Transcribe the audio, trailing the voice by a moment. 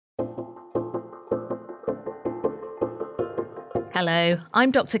Hello,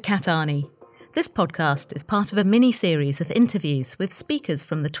 I'm Dr. Kat Arney. This podcast is part of a mini-series of interviews with speakers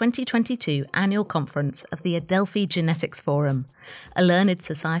from the 2022 annual conference of the Adelphi Genetics Forum, a learned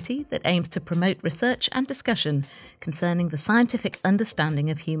society that aims to promote research and discussion concerning the scientific understanding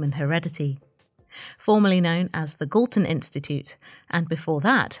of human heredity. Formerly known as the Galton Institute, and before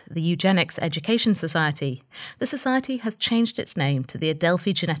that, the Eugenics Education Society, the society has changed its name to the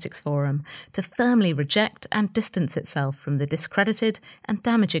Adelphi Genetics Forum to firmly reject and distance itself from the discredited and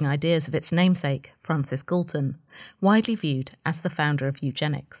damaging ideas of its namesake, Francis Galton, widely viewed as the founder of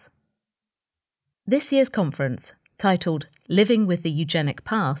eugenics. This year's conference, titled Living with the Eugenic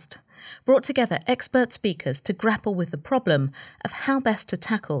Past, brought together expert speakers to grapple with the problem of how best to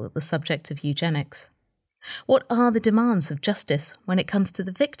tackle the subject of eugenics. What are the demands of justice when it comes to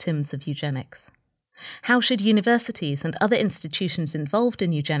the victims of eugenics? How should universities and other institutions involved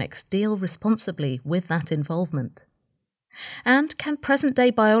in eugenics deal responsibly with that involvement? And can present-day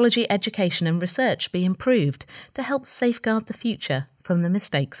biology education and research be improved to help safeguard the future from the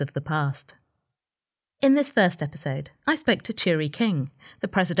mistakes of the past? In this first episode, I spoke to Churi King, the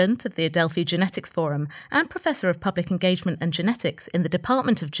president of the Adelphi Genetics Forum and professor of public engagement and genetics in the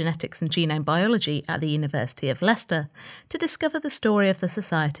Department of Genetics and Genome Biology at the University of Leicester, to discover the story of the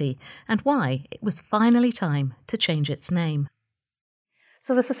society and why it was finally time to change its name.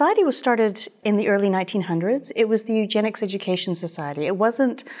 So the society was started in the early 1900s. It was the Eugenics Education Society. It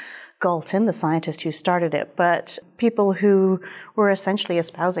wasn't Galton, the scientist who started it, but people who were essentially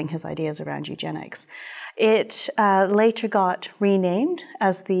espousing his ideas around eugenics. It later got renamed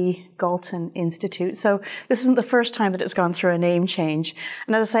as the Galton Institute. So this isn't the first time that it's gone through a name change.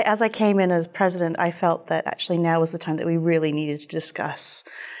 And as I came in as president, I felt that actually now was the time that we really needed to discuss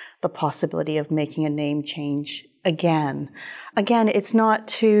the possibility of making a name change again. Again, it's not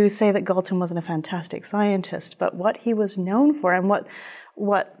to say that Galton wasn't a fantastic scientist, but what he was known for and what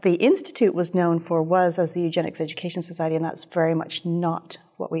the Institute was known for was as the Eugenics Education Society, and that's very much not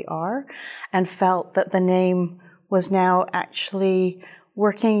what we are, and felt that the name was now actually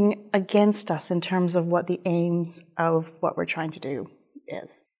working against us in terms of what the aims of what we're trying to do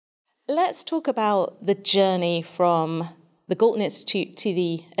is. Let's talk about the journey from the Galton Institute to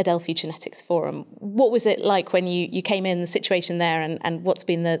the Adelphi Genetics Forum. What was it like when you came in, the situation there, and what's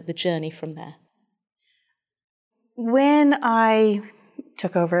been the journey from there? When I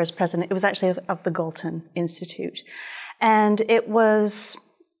took over as president, it was actually of the Galton Institute. And it was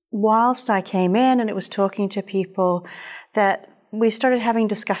whilst I came in and it was talking to people that we started having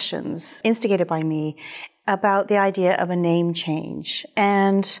discussions, instigated by me, about the idea of a name change.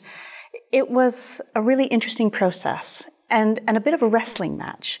 And it was a really interesting process and a bit of a wrestling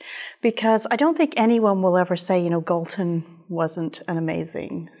match, because I don't think anyone will ever say, Galton wasn't an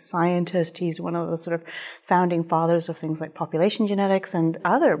amazing scientist. He's one of the sort of founding fathers of things like population genetics and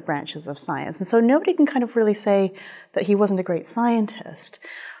other branches of science. And so nobody can kind of really say that he wasn't a great scientist.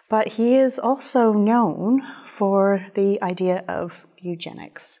 But he is also known for the idea of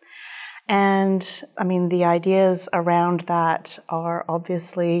eugenics. And the ideas around that are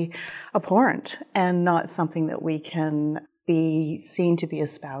obviously abhorrent and not something that we can be seen to be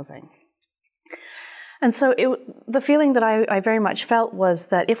espousing. And so the feeling that I very much felt was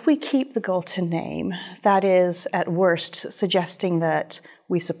that if we keep the Galton name, that is at worst suggesting that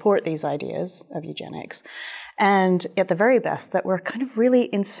we support these ideas of eugenics, and at the very best that we're kind of really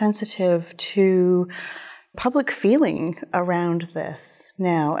insensitive to public feeling around this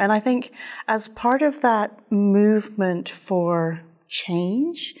now. And I think as part of that movement for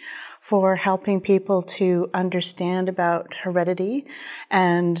change, for helping people to understand about heredity,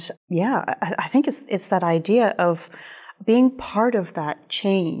 and I think it's that idea of being part of that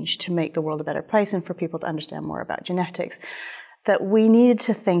change to make the world a better place and for people to understand more about genetics, that we needed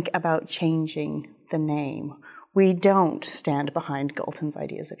to think about changing the name. We don't stand behind Galton's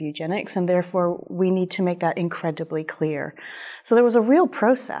ideas of eugenics, and therefore we need to make that incredibly clear. So there was a real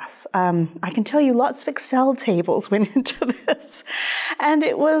process. I can tell you lots of Excel tables went into this, and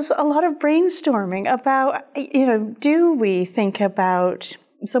it was a lot of brainstorming about, do we think about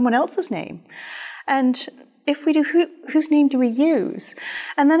someone else's name? And if we do, whose name do we use?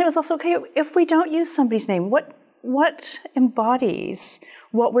 And then it was also, okay, if we don't use somebody's name, what embodies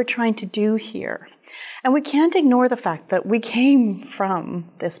what we're trying to do here? And we can't ignore the fact that we came from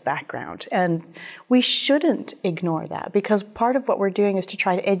this background, and we shouldn't ignore that, because part of what we're doing is to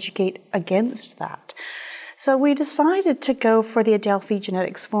try to educate against that. So we decided to go for the Adelphi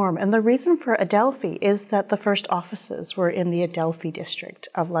Genetics Forum, and the reason for Adelphi is that the first offices were in the Adelphi district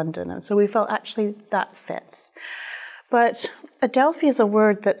of London, and so we felt actually that fits. But Adelphi is a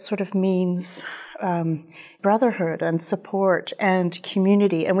word that sort of means brotherhood and support and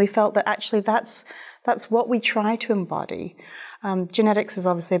community. And we felt that actually that's what we try to embody. Genetics is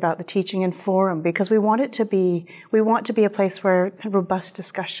obviously about the teaching and forum because we want to be a place where robust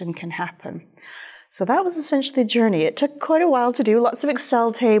discussion can happen. So that was essentially the journey. It took quite a while to do, lots of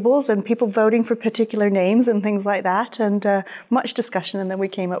Excel tables and people voting for particular names and things like that, and much discussion, and then we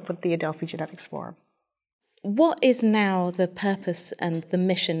came up with the Adelphi Genetics Forum. What is now the purpose and the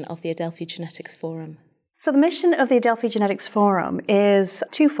mission of the Adelphi Genetics Forum? So the mission of the Adelphi Genetics Forum is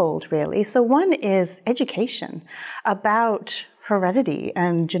twofold, really. So one is education about heredity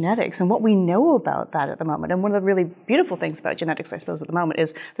and genetics and what we know about that at the moment. And one of the really beautiful things about genetics, I suppose, at the moment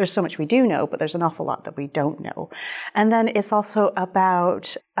is there's so much we do know, but there's an awful lot that we don't know. And then it's also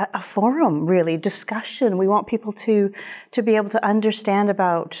about a forum, really, discussion. We want people to be able to understand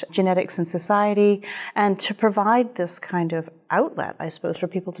about genetics and society and to provide this kind of outlet, I suppose, for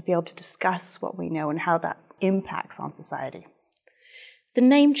people to be able to discuss what we know and how that impacts on society. The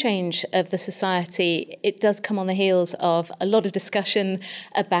name change of the society, it does come on the heels of a lot of discussion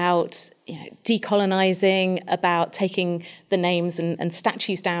about decolonising, about taking the names and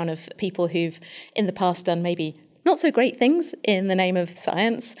statues down of people who've in the past done maybe not so great things in the name of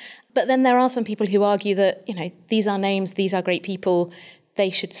science. But then there are some people who argue that, these are names, these are great people, they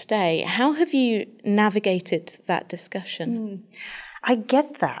should stay. How have you navigated that discussion? I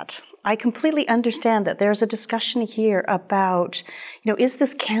get that. I completely understand that there's a discussion here about, is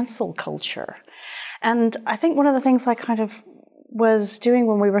this cancel culture? And I think one of the things I kind of was doing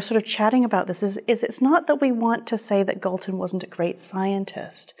when we were sort of chatting about this is it's not that we want to say that Galton wasn't a great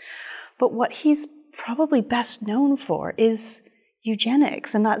scientist, but what he's probably best known for is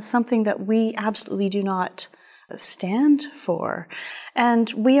eugenics, and that's something that we absolutely do not stand for.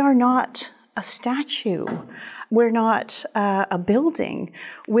 And we are not a statue. We're not a building.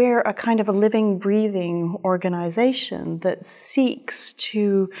 We're a kind of a living, breathing organization that seeks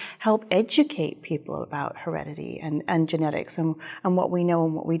to help educate people about heredity and genetics and what we know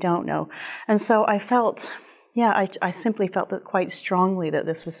and what we don't know. And so I felt, I simply felt that quite strongly that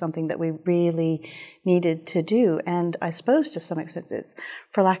this was something that we really needed to do. And I suppose to some extent it's,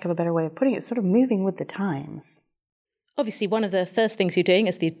 for lack of a better way of putting it, sort of moving with the times. Obviously, one of the first things you're doing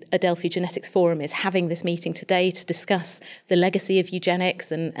as the Adelphi Genetics Forum is having this meeting today to discuss the legacy of eugenics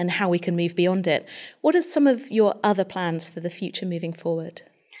and how we can move beyond it. What are some of your other plans for the future moving forward?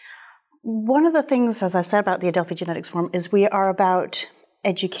 One of the things, as I've said about the Adelphi Genetics Forum, is we are about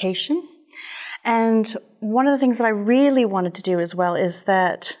education. And one of the things that I really wanted to do as well is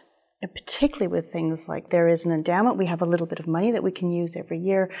that, particularly with things like there is an endowment, we have a little bit of money that we can use every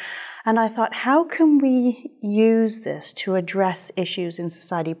year. And I thought, how can we use this to address issues in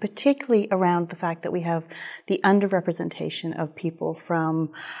society, particularly around the fact that we have the underrepresentation of people from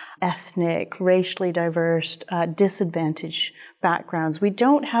ethnic, racially diverse, disadvantaged backgrounds. We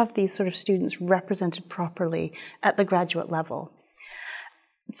don't have these sort of students represented properly at the graduate level.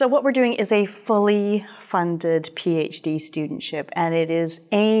 So what we're doing is a fully funded PhD studentship, and it is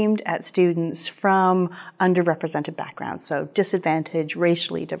aimed at students from underrepresented backgrounds, so disadvantaged,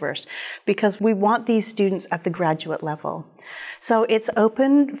 racially diverse, because we want these students at the graduate level. So it's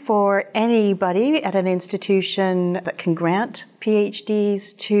open for anybody at an institution that can grant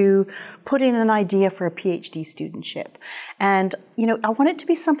PhDs to put in an idea for a PhD studentship. And, I want it to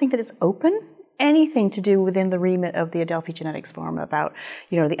be something that is open. Anything to do within the remit of the Adelphi Genetics Forum about,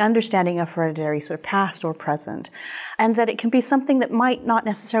 the understanding of hereditary sort of past or present, and that it can be something that might not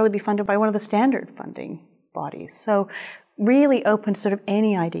necessarily be funded by one of the standard funding bodies. So really open to sort of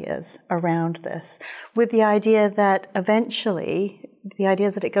any ideas around this, with the idea that eventually, the idea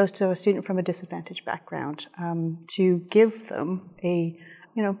is that it goes to a student from a disadvantaged background to give them a,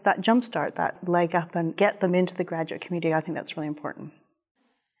 that jumpstart, that leg up and get them into the graduate community. I think that's really important.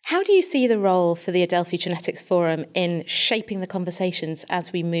 How do you see the role for the Adelphi Genetics Forum in shaping the conversations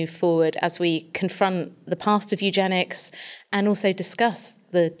as we move forward, as we confront the past of eugenics and also discuss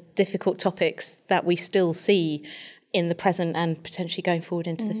the difficult topics that we still see in the present and potentially going forward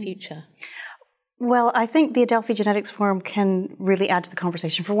into the future? Well, I think the Adelphi Genetics Forum can really add to the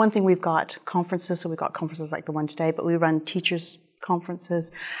conversation. For one thing, we've got conferences, so we've got conferences like the one today, but we run teachers'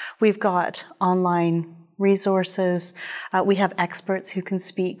 conferences. We've got online resources. We have experts who can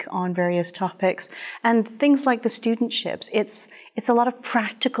speak on various topics, and things like the studentships. It's a lot of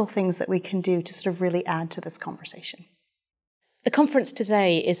practical things that we can do to sort of really add to this conversation. The conference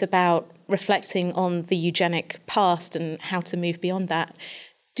today is about reflecting on the eugenic past and how to move beyond that.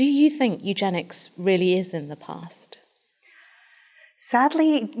 Do you think eugenics really is in the past?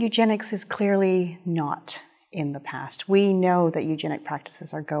 Sadly, eugenics is clearly not in the past. We know that eugenic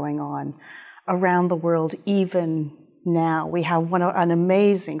practices are going on around the world even now. We have an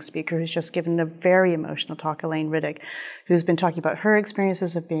amazing speaker who's just given a very emotional talk, Elaine Riddick, who's been talking about her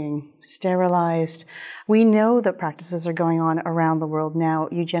experiences of being sterilized. We know that practices are going on around the world now.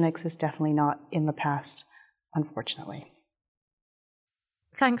 Eugenics is definitely not in the past, unfortunately.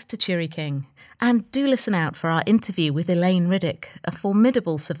 Thanks to Churi King. And do listen out for our interview with Elaine Riddick, a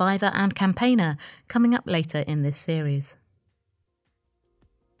formidable survivor and campaigner, coming up later in this series.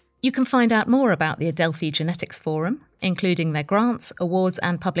 You can find out more about the Adelphi Genetics Forum, including their grants, awards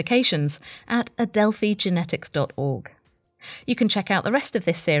and publications, at adelphigenetics.org. You can check out the rest of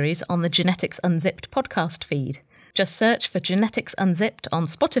this series on the Genetics Unzipped podcast feed. Just search for Genetics Unzipped on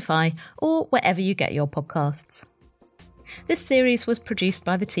Spotify or wherever you get your podcasts. This series was produced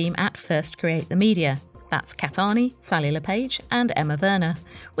by the team at First Create the Media. That's Kat Arney, Sally LePage and Emma Werner,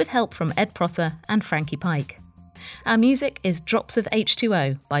 with help from Ed Prosser and Frankie Pike. Our music is Drops of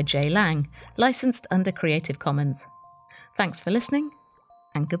H2O by Jay Lang, licensed under Creative Commons. Thanks for listening,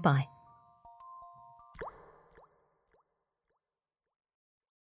 and goodbye.